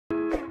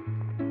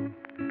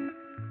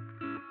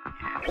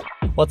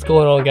What's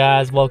going on,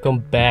 guys? Welcome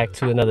back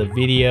to another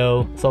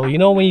video. So you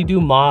know when you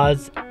do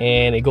mods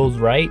and it goes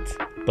right,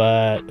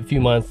 but a few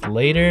months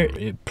later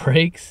it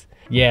breaks?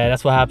 Yeah,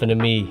 that's what happened to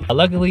me.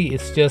 Luckily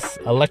it's just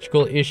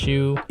electrical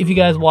issue. If you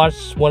guys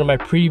watched one of my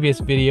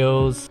previous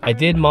videos, I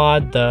did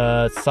mod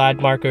the side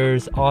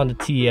markers on the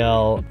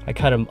TL. I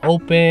cut them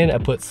open, I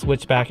put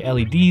SwitchBack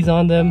LEDs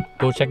on them.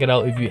 Go check it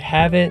out if you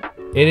haven't.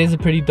 It is a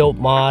pretty dope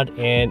mod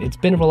and it's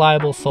been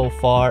reliable so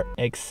far,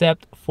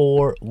 except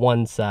for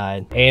one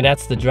side, and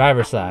that's the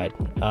driver side.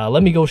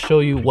 Let me go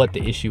show you what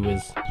the issue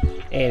is.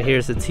 And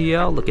here's the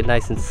TL looking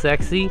nice and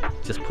sexy.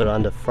 Just put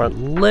on the front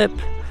lip,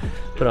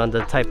 put on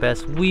the Type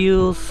S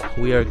wheels.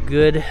 We are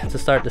good to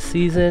start the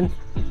season.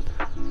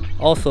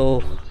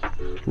 Also,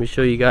 let me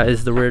show you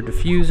guys the rear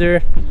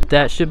diffuser.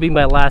 That should be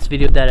my last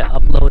video that I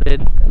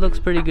uploaded. It looks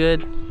pretty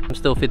good. I'm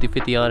still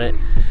 50-50 on it,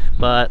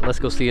 but let's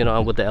go see it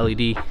on with the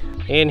LED.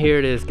 And here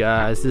it is,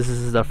 guys. This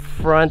is the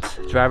front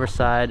driver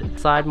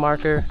side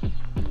marker,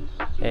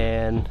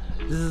 and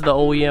this is the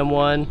OEM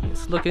one.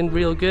 It's looking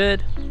real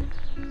good.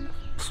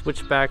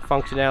 SwitchBack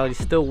functionality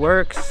still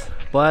works,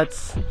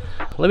 but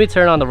let me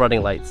turn on the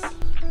running lights.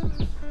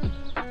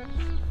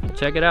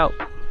 Check it out.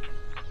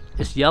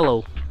 It's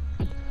yellow.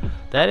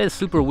 That is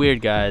super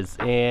weird, guys,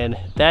 and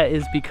that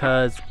is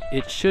because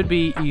it should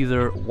be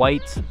either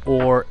white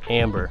or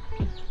amber,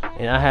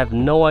 and I have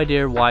no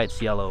idea why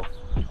it's yellow.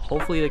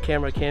 Hopefully the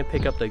camera can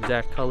pick up the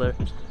exact color,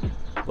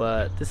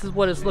 but this is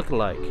what it's looking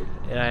like,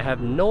 and I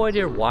have no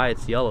idea why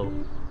it's yellow,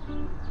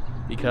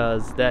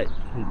 because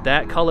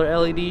that color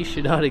LED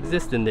should not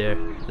exist in there.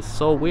 It's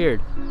so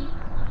weird.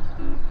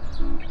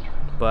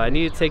 But I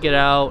need to take it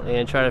out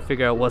and try to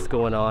figure out what's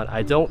going on.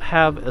 I don't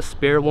have a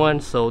spare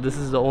one, so this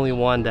is the only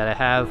one that I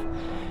have.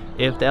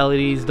 If the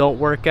LEDs don't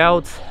work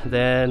out,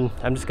 then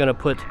I'm just gonna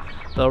put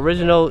the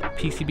original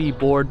PCB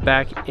board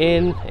back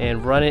in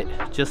and run it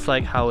just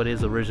like how it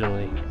is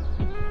originally.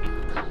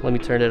 Let me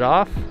turn it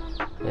off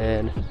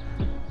and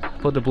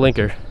put the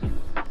blinker.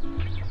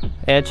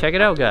 And check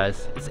it out,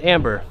 guys. It's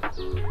amber.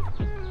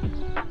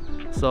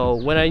 So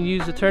when I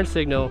use the turn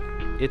signal,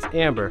 it's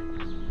amber.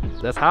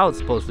 That's how it's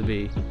supposed to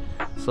be.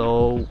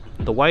 So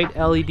the white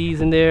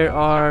LEDs in there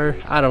are,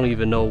 I don't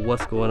even know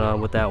what's going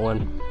on with that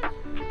one.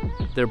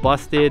 They're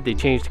busted. They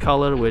changed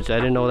color, which I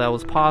didn't know that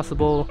was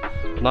possible.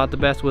 Not the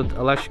best with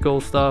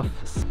electrical stuff,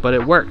 but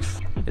it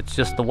works. It's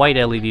just the white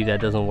LED that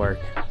doesn't work.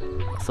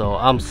 So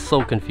I'm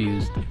so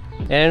confused.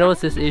 And I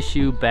noticed this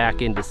issue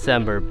back in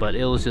December, but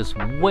it was just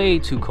way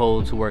too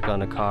cold to work on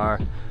the car.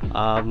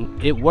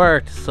 It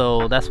worked,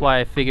 so that's why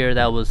I figured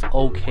that was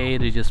okay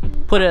to just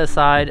put it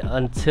aside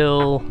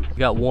until it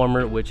got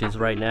warmer, which is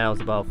right now.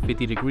 It's about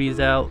 50 degrees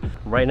out.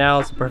 Right now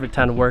it's the perfect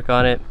time to work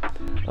on it.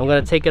 I'm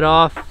gonna take it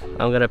off.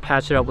 I'm gonna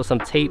patch it up with some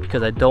tape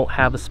because I don't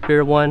have a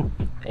spare one,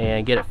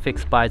 and get it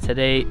fixed by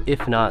today,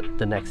 if not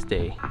the next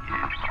day.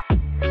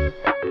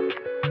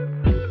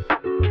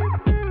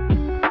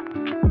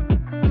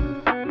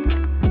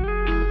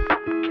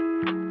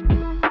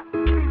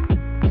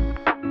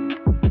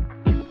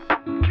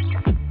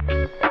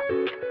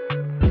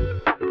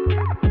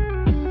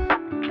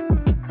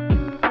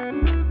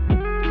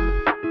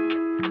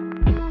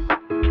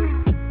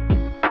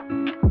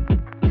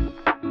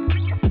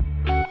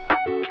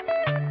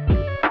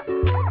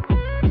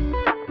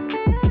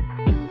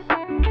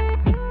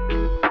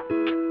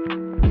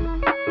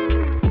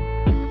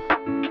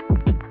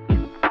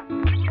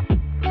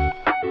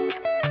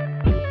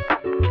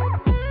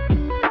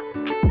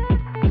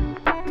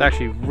 It's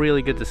actually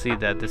really good to see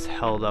that this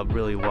held up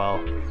really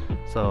well.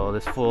 So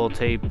this full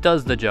tape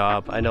does the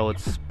job. I know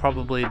it's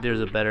probably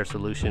there's a better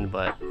solution,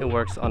 but it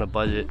works on a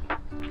budget.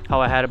 How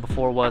I had it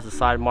before was the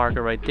side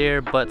marker right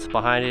there, but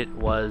behind it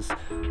was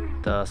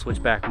the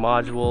SwitchBack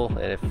module, and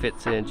it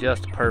fits in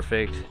just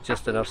perfect,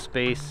 just enough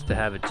space to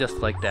have it just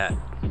like that.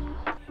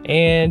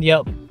 And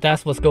yep,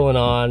 that's what's going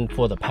on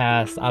for the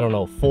past, I don't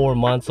know, 4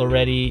 months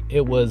already.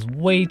 It was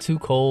way too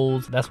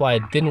cold. That's why I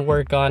didn't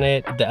work on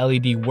it. The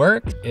LED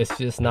worked. It's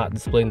just not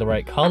displaying the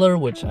right color,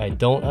 which I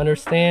don't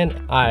understand.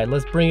 All right,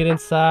 let's bring it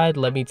inside.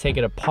 Let me take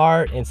it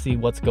apart and see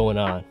what's going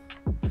on.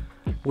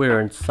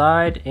 We're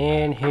inside,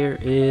 and here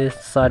is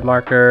the side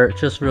marker.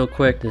 Just real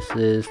quick, this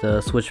is the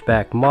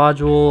SwitchBack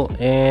module,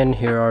 and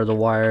here are the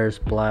wires.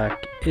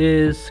 Black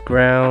is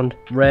ground,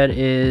 red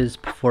is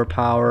for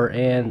power,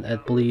 and I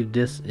believe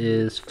this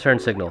is turn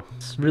signal.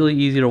 It's really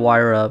easy to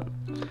wire up.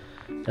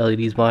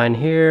 LEDs behind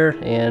here,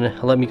 and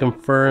let me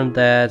confirm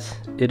that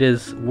it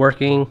is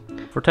working.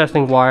 For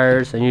testing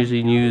wires, I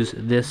usually use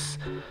this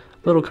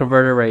little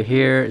converter right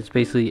here. It's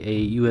basically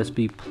a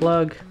USB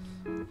plug.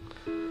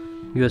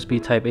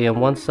 USB type A on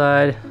one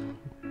side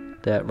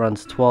that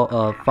runs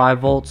 5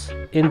 volts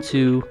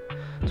into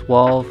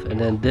 12, and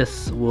then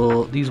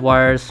these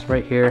wires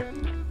right here,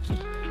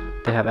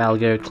 they have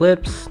alligator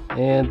clips,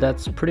 and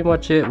that's pretty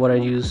much it. What I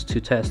use to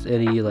test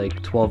any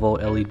like 12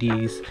 volt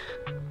LEDs.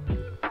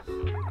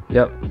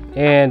 Yep,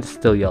 and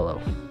still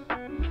yellow.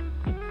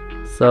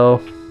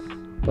 So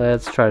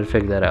let's try to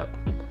figure that out.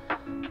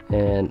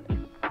 And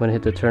When I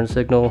hit the turn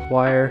signal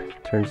wire,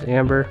 it turns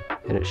amber,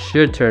 and it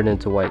should turn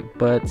into white,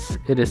 but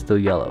it is still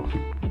yellow.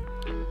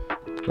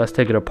 Let's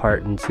take it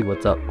apart and see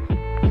what's up.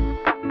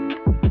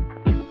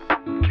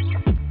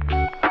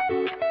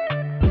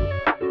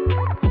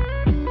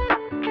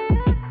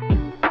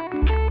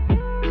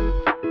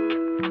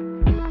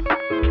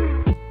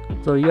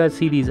 So you guys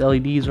see these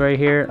LEDs right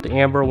here. The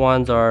amber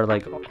ones are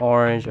like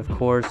orange, of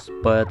course,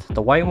 but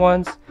the white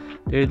ones,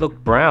 they look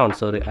brown,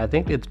 so I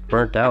think it's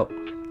burnt out.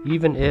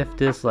 Even if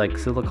this like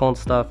silicone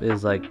stuff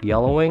is like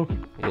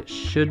yellowing, it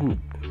shouldn't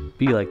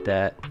be like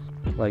that.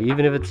 Like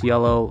even if it's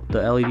yellow,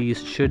 the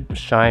LEDs should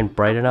shine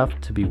bright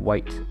enough to be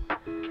white,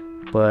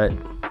 but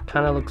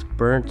kind of looks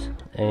burnt,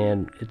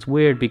 and it's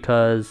weird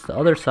because the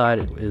other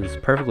side is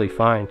perfectly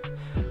fine.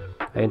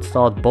 I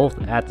installed both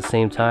at the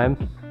same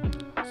time.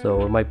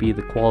 So it might be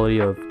the quality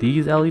of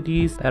these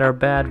LEDs that are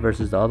bad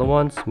versus the other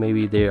ones.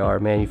 Maybe they are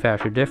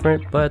manufactured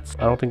different, but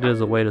I don't think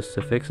there's a way to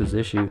fix this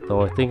issue.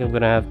 So I think I'm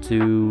gonna have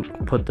to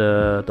put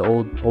the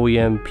old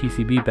OEM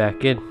PCB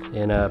back in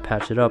and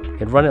patch it up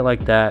and run it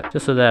like that,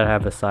 just so that I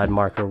have a side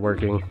marker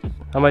working.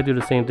 I might do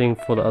the same thing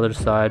for the other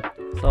side.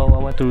 So I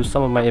went through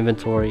some of my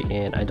inventory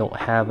and I don't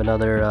have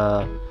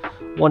another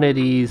one of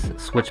these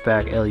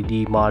SwitchBack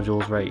LED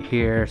modules right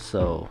here,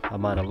 so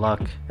I'm out of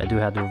luck. I do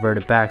have to revert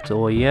it back to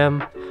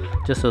OEM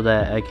just so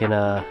that I can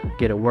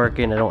get it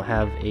working. I don't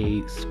have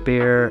a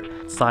spare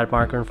side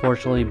marker,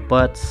 unfortunately,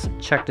 but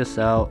check this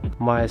out.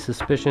 My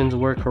suspicions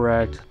were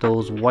correct.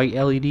 Those white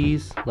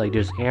LEDs, like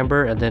there's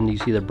amber and then you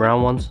see the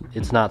brown ones,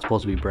 it's not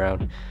supposed to be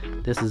brown.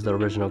 This is the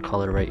original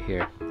color right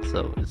here,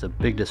 so it's a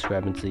big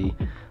discrepancy.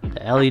 The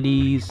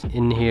LEDs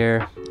in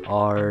here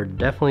are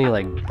definitely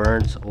like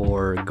burnt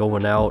or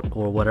going out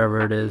or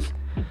whatever it is.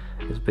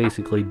 It's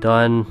basically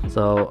done,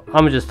 so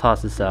I'm gonna just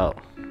toss this out.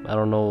 I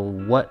don't know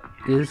what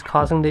is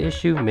causing the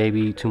issue.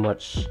 Maybe too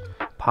much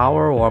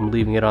power, or I'm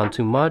leaving it on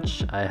too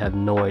much. I have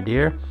no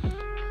idea.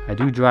 I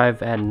do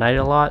drive at night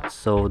a lot,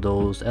 so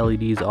those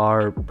LEDs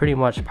are pretty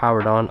much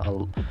powered on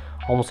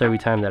almost every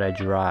time that I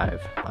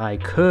drive. I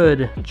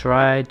could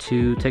try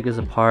to take this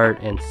apart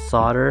and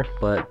solder,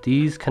 but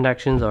these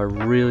connections are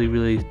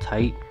really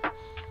tight.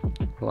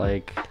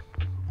 Like,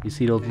 you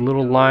see those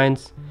little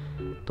lines?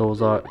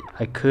 Those are,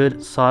 I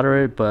could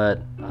solder it,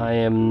 but I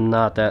am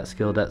not that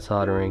skilled at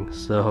soldering.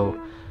 So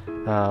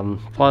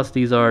plus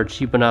these are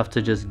cheap enough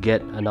to just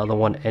get another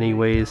one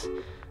anyways,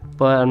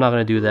 but I'm not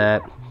gonna do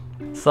that.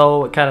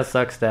 So it kind of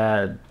sucks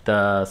that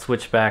the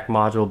SwitchBack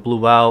module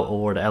blew out,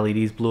 or the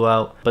LEDs blew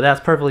out, but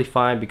that's perfectly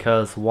fine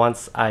because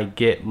once I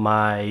get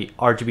my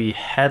RGB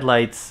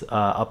headlights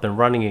up and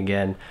running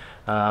again,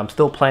 I'm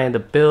still planning to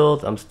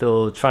build. I'm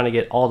still trying to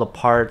get all the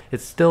parts.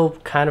 It's still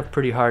kind of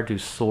pretty hard to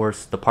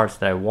source the parts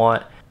that I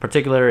want.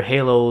 Particular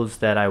halos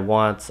that I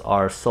want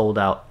are sold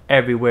out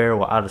everywhere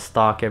or out of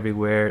stock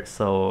everywhere,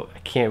 so I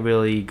can't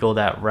really go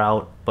that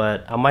route,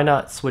 but I might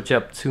not switch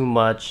up too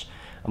much.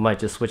 I might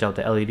just switch out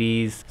the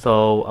LEDs.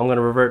 So I'm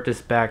gonna revert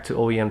this back to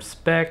OEM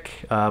spec,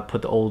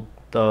 put the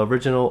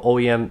original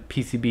OEM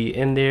PCB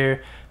in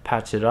there,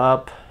 patch it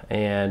up,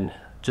 and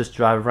just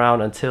drive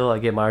around until I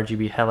get my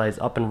RGB headlights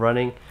up and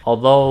running.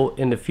 Although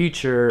in the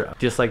future,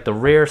 just like the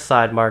rear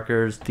side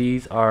markers,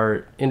 these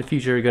are in the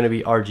future going to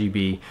be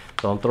RGB.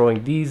 So I'm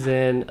throwing these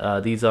in.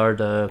 These are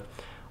the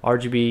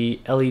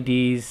RGB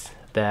LEDs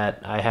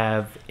that I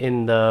have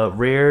in the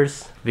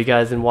rears. If you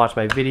guys didn't watch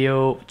my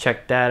video,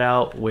 check that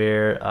out,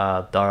 where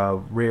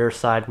the rear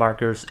side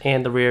markers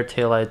and the rear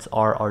taillights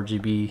are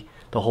RGB.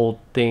 The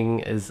whole thing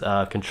is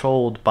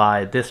controlled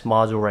by this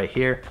module right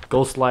here.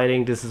 Ghost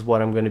lighting, this is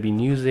what I'm going to be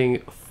using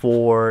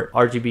for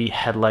RGB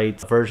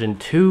headlights version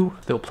 2.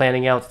 Still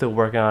planning out, still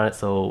working on it,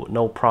 so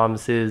no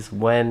promises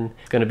when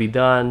it's going to be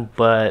done,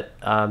 but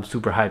I'm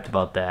super hyped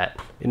about that.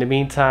 In the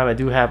meantime, I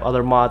do have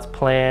other mods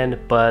planned,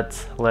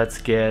 but let's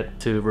get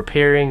to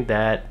repairing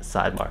that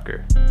side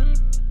marker.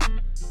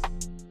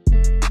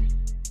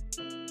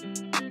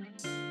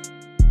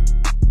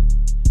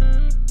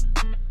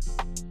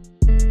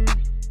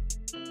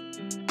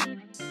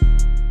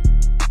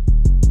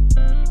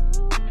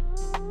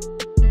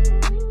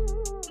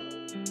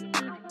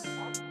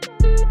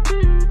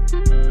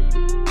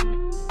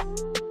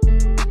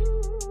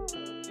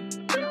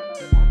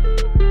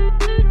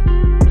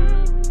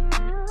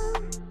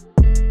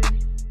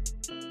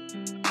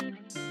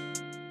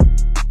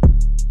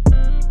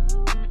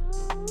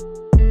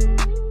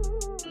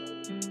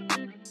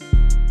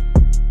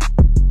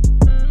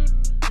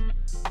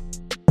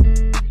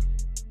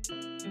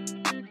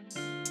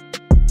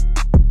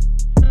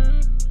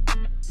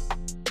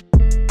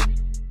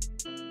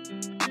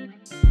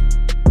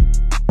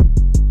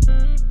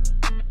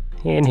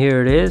 And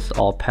here it is,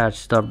 all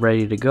patched up,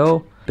 ready to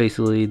go.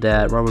 Basically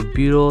that rubber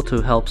butyl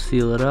to help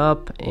seal it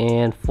up,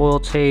 and foil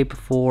tape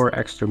for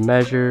extra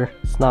measure.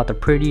 It's not the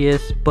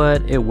prettiest,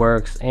 but it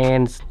works,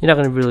 and you're not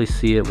going to really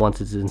see it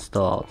once it's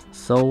installed.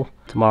 So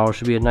tomorrow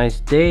should be a nice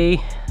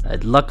day.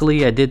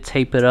 Luckily I did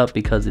tape it up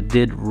because it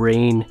did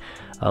rain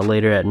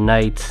later at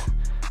night.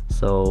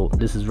 So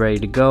this is ready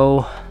to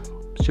go.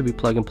 Should be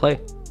plug and play.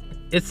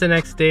 it's the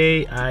next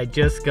day. I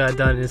just got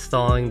done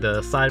installing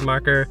the side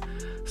marker.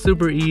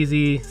 Super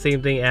easy,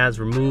 same thing as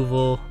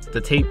removal.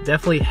 The tape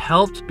definitely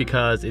helped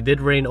because it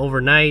did rain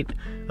overnight.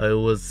 It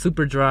was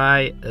super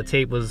dry. The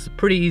tape was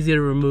pretty easy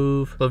to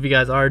remove. So if you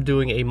guys are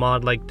doing a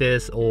mod like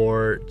this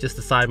or just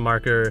a side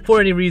marker, for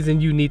any reason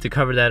you need to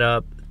cover that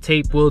up,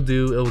 tape will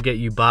do. It will get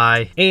you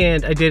by.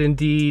 And I did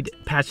indeed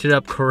patch it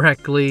up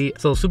correctly,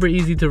 so super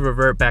easy to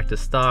revert back to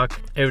stock.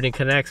 Everything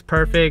connects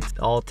perfect,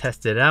 all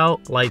tested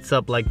out, lights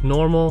up like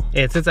normal.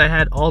 And since I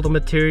had all the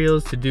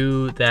materials to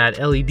do that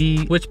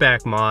LED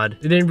SwitchBack mod,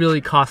 it didn't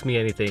really cost me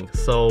anything.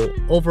 So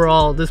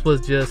overall, this was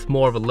just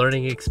more of a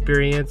learning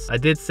experience. I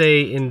did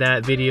say in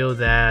that video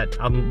that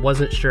I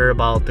wasn't sure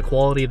about the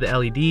quality of the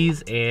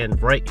LEDs,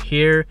 and right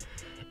here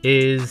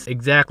is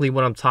exactly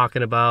what I'm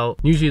talking about.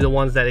 Usually the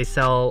ones that they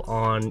sell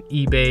on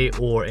eBay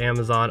or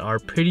Amazon are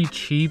pretty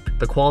cheap.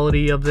 The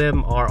quality of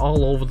them are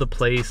all over the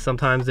place.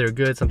 Sometimes they're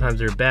good, sometimes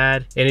they're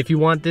bad. And if you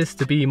want this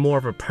to be more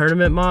of a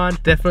permanent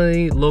mod,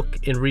 definitely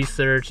look and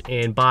research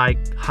and buy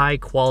high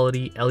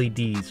quality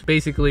LEDs.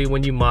 Basically,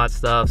 when you mod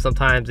stuff,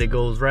 sometimes it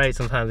goes right,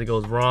 sometimes it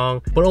goes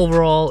wrong. But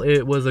overall,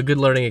 it was a good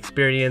learning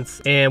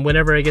experience. And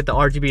whenever I get the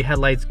RGB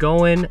headlights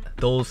going,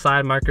 those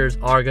side markers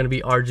are going to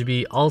be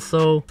RGB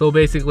also. So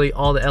basically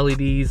all the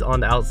LEDs on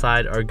the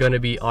outside are gonna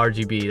be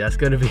RGB. That's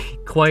gonna be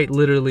quite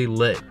literally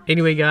lit.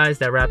 Anyway guys,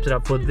 that wraps it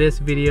up for this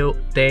video.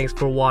 Thanks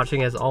for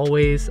watching as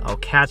always. I'll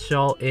catch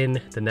y'all in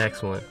the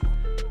next one.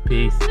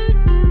 Peace.